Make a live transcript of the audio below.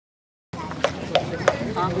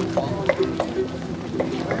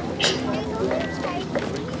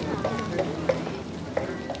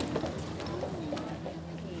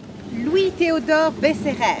Louis-Théodore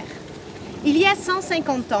Besserer. Il y a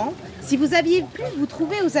 150 ans, si vous aviez pu vous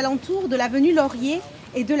trouver aux alentours de l'avenue Laurier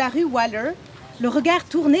et de la rue Waller, le regard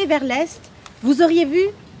tourné vers l'est, vous auriez vu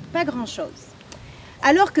pas grand-chose.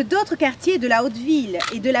 Alors que d'autres quartiers de la Haute-Ville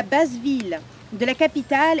et de la Basse-Ville de la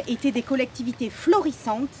capitale étaient des collectivités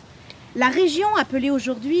florissantes, la région appelée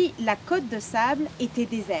aujourd'hui la Côte de Sable était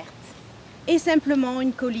déserte et simplement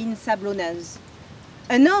une colline sablonneuse.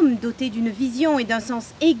 Un homme doté d'une vision et d'un sens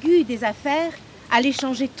aigu des affaires allait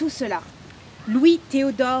changer tout cela.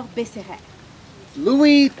 Louis-Théodore Besserer.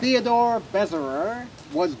 Louis-Théodore Besserer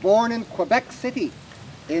was born in Quebec City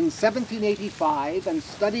in 1785 and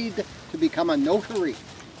studied to become a notary.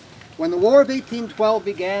 When the War of 1812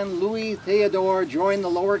 began, Louis-Théodore joined the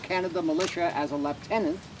Lower Canada Militia as a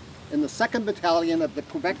lieutenant in the 2nd Battalion of the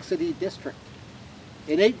Quebec City District.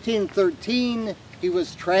 In 1813, he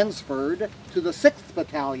was transferred to the 6th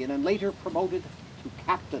Battalion and later promoted to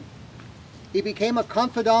captain. He became a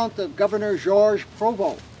confidant of Governor Georges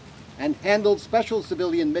Provost and handled special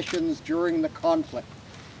civilian missions during the conflict.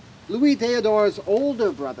 Louis-Théodore's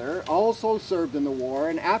older brother also served in the war,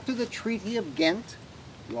 and after the Treaty of Ghent,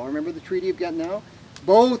 you all remember the Treaty of Ghent now?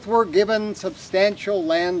 Both were given substantial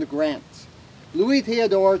land grants.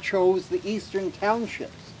 Louis-Théodore chose the eastern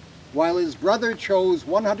townships, while his brother chose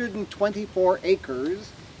 124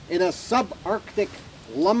 acres in a subarctic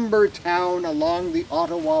lumber town along the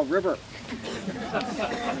Ottawa River.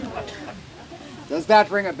 Does that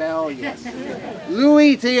ring a bell? Yes.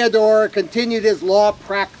 Louis-Théodore continued his law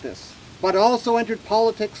practice, but also entered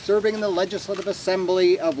politics, serving in the Legislative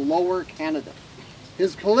Assembly of Lower Canada.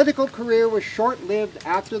 His political career was short-lived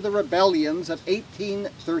after the rebellions of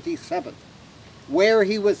 1837, where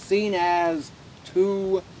he was seen as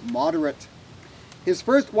too moderate. His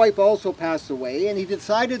first wife also passed away, and he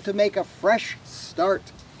decided to make a fresh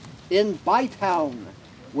start in Bytown,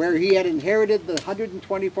 where he had inherited the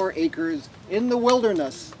 124 acres in the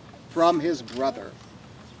wilderness from his brother.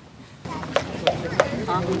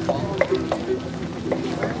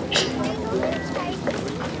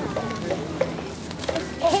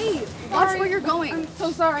 Hey, watch where you're going. I'm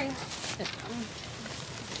so sorry.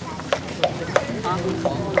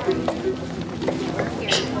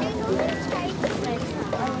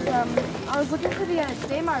 I was looking for the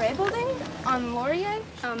Des Marais building on Laurier.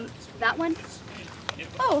 That one?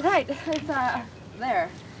 Oh, right. It's there.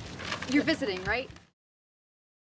 You're visiting, right?